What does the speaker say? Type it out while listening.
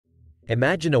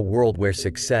Imagine a world where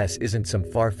success isn't some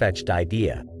far-fetched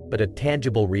idea, but a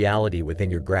tangible reality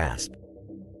within your grasp.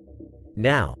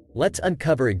 Now, let's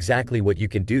uncover exactly what you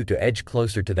can do to edge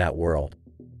closer to that world.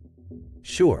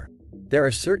 Sure, there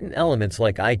are certain elements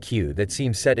like IQ that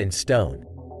seem set in stone,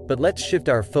 but let's shift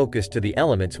our focus to the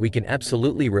elements we can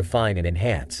absolutely refine and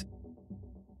enhance.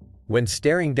 When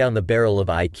staring down the barrel of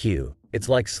IQ, it's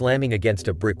like slamming against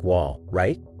a brick wall,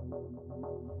 right?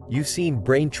 You've seen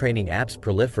brain training apps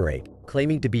proliferate,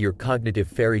 claiming to be your cognitive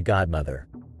fairy godmother,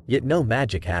 yet no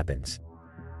magic happens.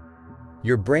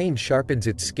 Your brain sharpens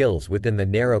its skills within the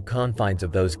narrow confines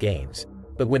of those games,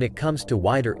 but when it comes to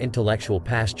wider intellectual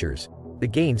pastures, the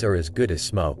gains are as good as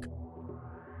smoke.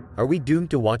 Are we doomed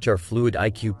to watch our fluid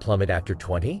IQ plummet after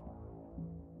 20?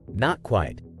 Not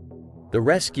quite. The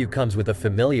rescue comes with a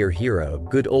familiar hero: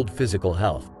 good old physical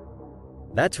health.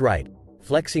 That's right,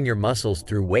 flexing your muscles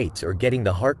through weights or getting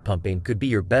the heart pumping could be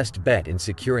your best bet in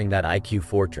securing that IQ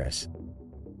fortress.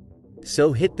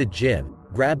 So hit the gym,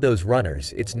 grab those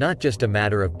runners. It's not just a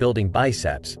matter of building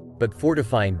biceps, but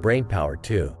fortifying brainpower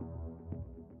too.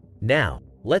 Now,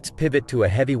 let's pivot to a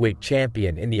heavyweight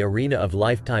champion in the arena of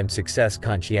lifetime success: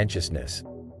 conscientiousness.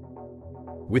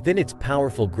 Within its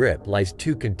powerful grip lies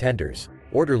two contenders: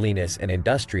 orderliness and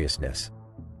industriousness.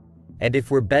 And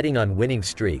if we're betting on winning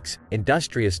streaks,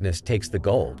 industriousness takes the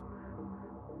gold.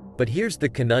 But here's the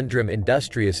conundrum: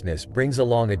 industriousness brings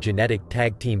along a genetic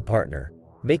tag team partner,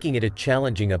 making it a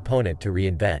challenging opponent to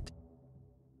reinvent.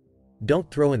 Don't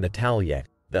throw in the towel yet,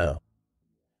 though.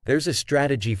 There's a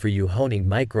strategy for you: honing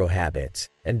micro habits,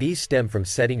 and these stem from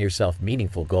setting yourself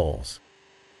meaningful goals.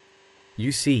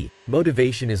 You see,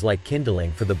 motivation is like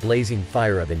kindling for the blazing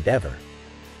fire of endeavor.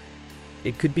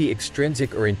 It could be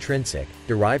extrinsic or intrinsic,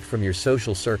 derived from your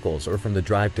social circles or from the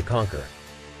drive to conquer.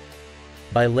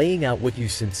 By laying out what you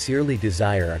sincerely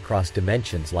desire across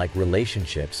dimensions like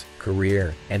relationships,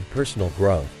 career, and personal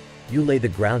growth, you lay the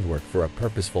groundwork for a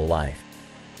purposeful life.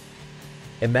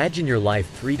 Imagine your life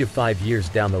 3 to 5 years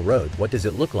down the road. What does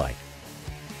it look like?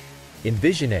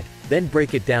 Envision it, then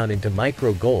break it down into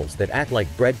micro goals that act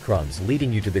like breadcrumbs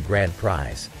leading you to the grand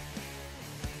prize.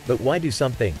 But why do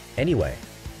something, anyway?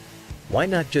 Why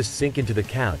not just sink into the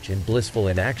couch in blissful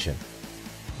inaction?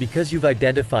 Because you've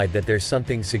identified that there's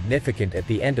something significant at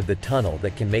the end of the tunnel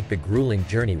that can make the grueling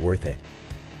journey worth it.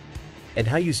 And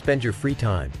how you spend your free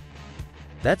time.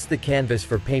 That's the canvas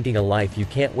for painting a life you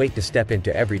can't wait to step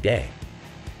into every day.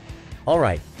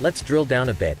 Alright, let's drill down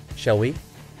a bit, shall we?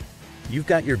 You've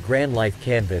got your grand life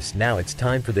canvas. Now it's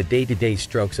time for the day-to-day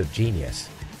strokes of genius.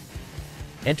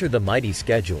 Enter the mighty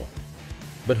schedule.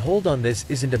 But hold on, this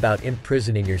isn't about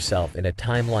imprisoning yourself in a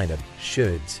timeline of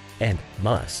shoulds and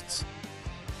musts.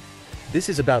 This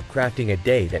is about crafting a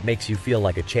day that makes you feel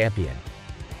like a champion.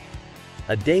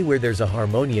 A day where there's a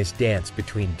harmonious dance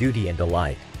between duty and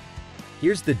delight.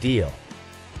 Here's the deal.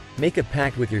 Make a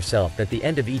pact with yourself that the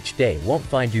end of each day won't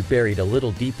find you buried a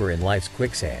little deeper in life's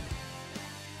quicksand.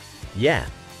 Yeah,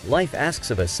 life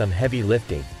asks of us some heavy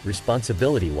lifting,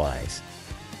 responsibility-wise.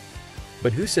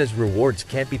 But who says rewards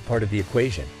can't be part of the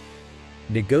equation?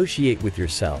 Negotiate with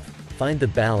yourself, find the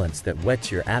balance that whets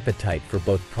your appetite for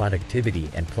both productivity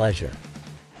and pleasure.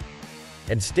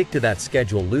 And stick to that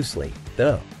schedule loosely,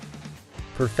 though.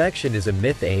 Perfection is a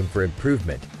myth. Aim for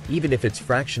improvement, even if it's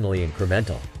fractionally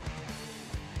incremental.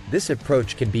 This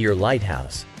approach can be your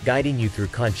lighthouse, guiding you through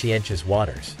conscientious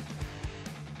waters.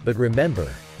 But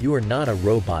remember, you are not a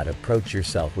robot. Approach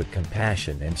yourself with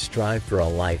compassion and strive for a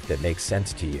life that makes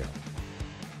sense to you.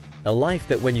 A life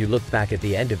that when you look back at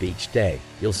the end of each day,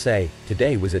 you'll say,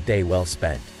 today was a day well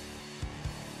spent.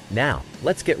 Now,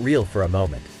 let's get real for a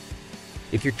moment.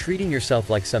 If you're treating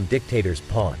yourself like some dictator's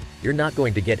pawn, you're not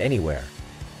going to get anywhere.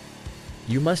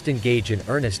 You must engage in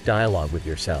earnest dialogue with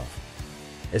yourself.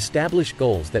 Establish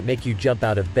goals that make you jump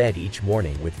out of bed each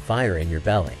morning with fire in your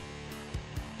belly.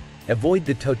 Avoid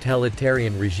the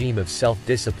totalitarian regime of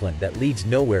self-discipline that leads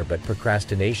nowhere but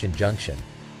procrastination junction.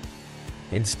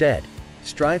 Instead,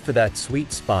 strive for that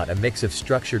sweet spot, a mix of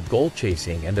structured goal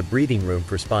chasing and the breathing room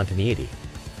for spontaneity.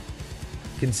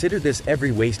 Consider this: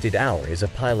 every wasted hour is a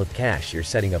pile of cash you're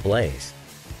setting ablaze.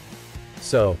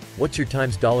 So, what's your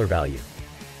time's dollar value?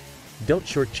 Don't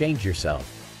shortchange yourself.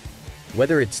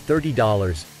 Whether it's $30,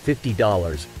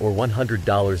 $50, or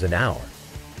 $100 an hour,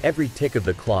 every tick of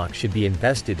the clock should be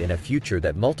invested in a future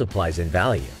that multiplies in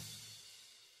value.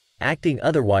 Acting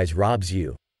otherwise robs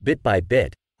you, bit by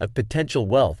bit, of potential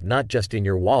wealth, not just in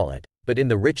your wallet, but in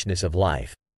the richness of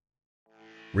life.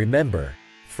 Remember,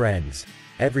 friends,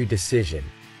 every decision,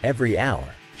 every hour,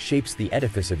 shapes the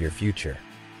edifice of your future.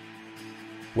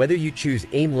 Whether you choose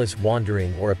aimless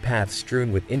wandering or a path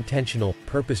strewn with intentional,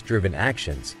 purpose-driven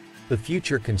actions, The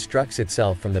future constructs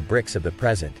itself from the bricks of the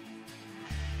present.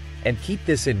 And keep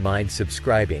this in mind: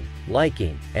 subscribing,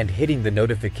 liking, and hitting the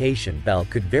notification bell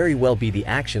could very well be the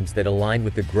actions that align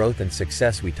with the growth and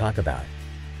success we talk about.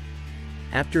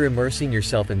 After immersing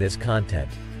yourself in this content,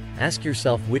 ask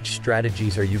yourself, which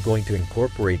strategies are you going to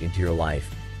incorporate into your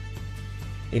life?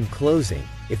 In closing,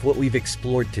 if what we've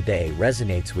explored today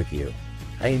resonates with you,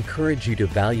 I encourage you to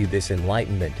value this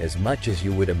enlightenment as much as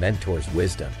you would a mentor's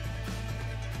wisdom.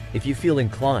 If you feel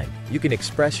inclined, you can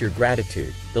express your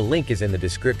gratitude. The link is in the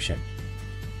description.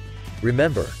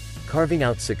 Remember, carving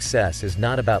out success is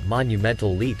not about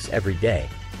monumental leaps every day,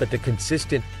 but the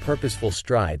consistent, purposeful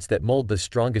strides that mold the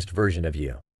strongest version of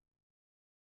you.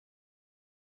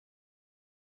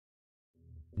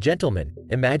 Gentlemen,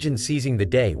 imagine seizing the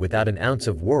day without an ounce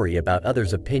of worry about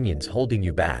others' opinions holding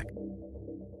you back.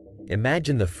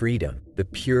 Imagine the freedom, the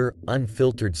pure,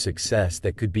 unfiltered success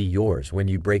that could be yours when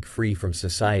you break free from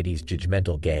society's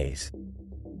judgmental gaze.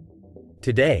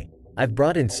 Today, I've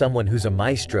brought in someone who's a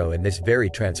maestro in this very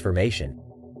transformation.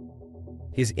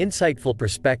 His insightful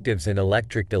perspectives and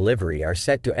electric delivery are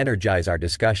set to energize our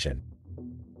discussion.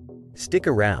 Stick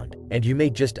around, and you may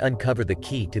just uncover the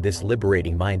key to this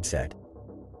liberating mindset.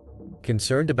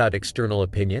 Concerned about external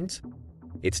opinions?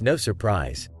 It's no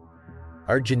surprise.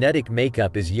 Our genetic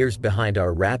makeup is years behind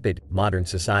our rapid, modern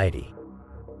society.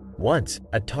 Once,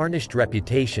 a tarnished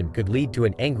reputation could lead to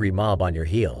an angry mob on your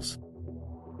heels.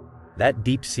 That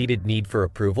deep-seated need for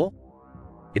approval?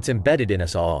 It's embedded in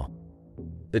us all.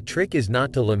 The trick is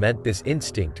not to lament this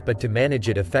instinct but to manage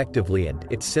it effectively, and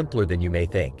it's simpler than you may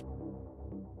think.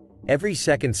 Every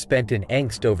second spent in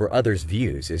angst over others'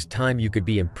 views is time you could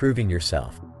be improving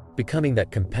yourself, becoming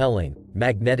that compelling,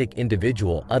 magnetic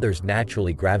individual others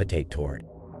naturally gravitate toward.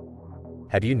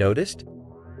 Have you noticed?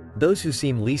 Those who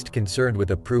seem least concerned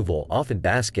with approval often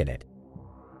bask in it.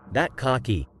 That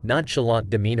cocky, nonchalant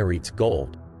demeanor eats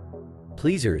gold.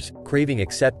 Pleasers, craving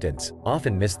acceptance,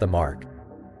 often miss the mark.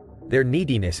 Their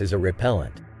neediness is a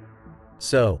repellent.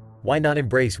 So, why not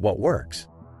embrace what works?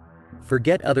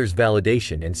 Forget others'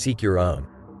 validation and seek your own.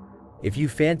 If you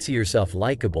fancy yourself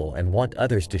likable and want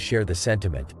others to share the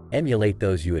sentiment, emulate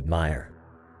those you admire.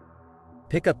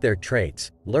 Pick up their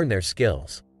traits, learn their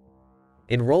skills.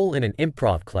 Enroll in an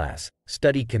improv class,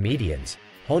 study comedians,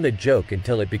 hone a joke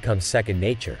until it becomes second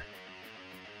nature.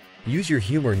 Use your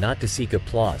humor not to seek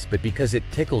applause but because it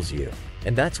tickles you,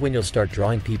 and that's when you'll start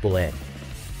drawing people in.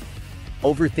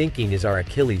 Overthinking is our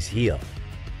Achilles heel.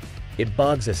 It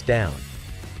bogs us down.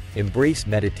 Embrace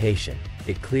meditation.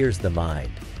 It clears the mind.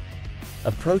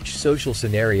 Approach social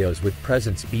scenarios with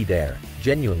presence. Be there,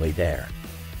 genuinely there.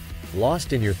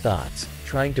 Lost in your thoughts,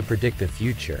 trying to predict the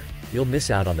future, you'll miss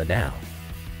out on the now.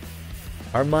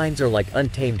 Our minds are like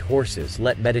untamed horses.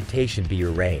 Let meditation be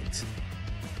your reins.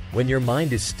 When your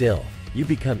mind is still, you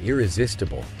become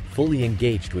irresistible, fully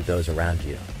engaged with those around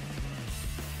you.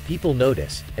 People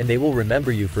notice, and they will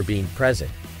remember you for being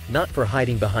present, not for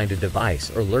hiding behind a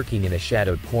device or lurking in a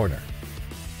shadowed corner.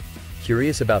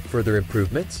 Curious about further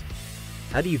improvements?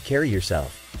 How do you carry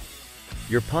yourself?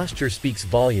 Your posture speaks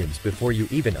volumes before you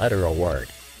even utter a word.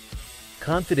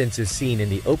 Confidence is seen in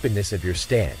the openness of your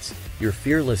stance, your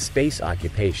fearless space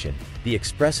occupation, the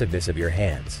expressiveness of your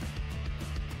hands.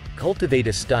 Cultivate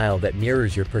a style that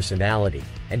mirrors your personality,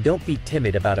 and don't be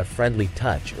timid about a friendly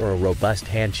touch or a robust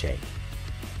handshake.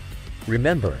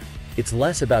 Remember, it's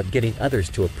less about getting others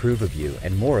to approve of you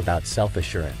and more about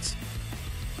self-assurance.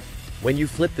 When you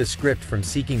flip the script from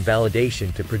seeking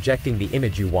validation to projecting the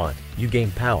image you want, you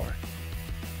gain power.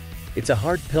 It's a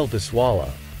hard pill to swallow,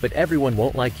 but everyone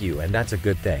won't like you, and that's a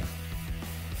good thing.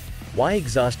 Why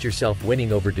exhaust yourself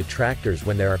winning over detractors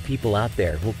when there are people out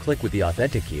there who'll click with the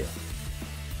authentic you?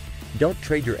 Don't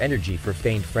trade your energy for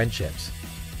feigned friendships.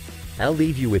 I'll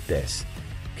leave you with this.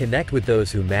 Connect with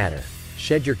those who matter,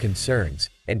 shed your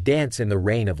concerns, and dance in the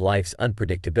rain of life's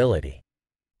unpredictability.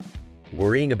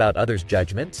 Worrying about others'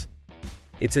 judgments?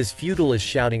 It's as futile as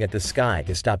shouting at the sky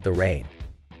to stop the rain.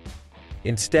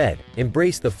 Instead,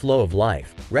 embrace the flow of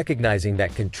life, recognizing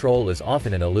that control is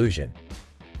often an illusion.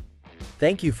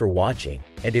 Thank you for watching,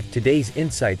 and if today's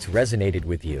insights resonated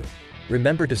with you,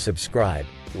 remember to subscribe,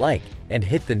 like, and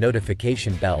hit the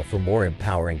notification bell for more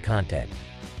empowering content.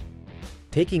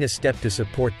 Taking a step to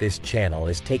support this channel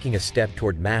is taking a step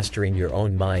toward mastering your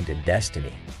own mind and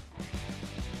destiny.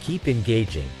 Keep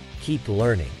engaging, keep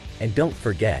learning, and don't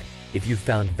forget, if you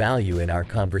found value in our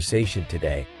conversation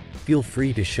today, feel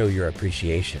free to show your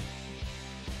appreciation.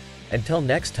 Until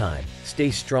next time, stay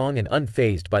strong and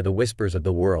unfazed by the whispers of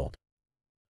the world.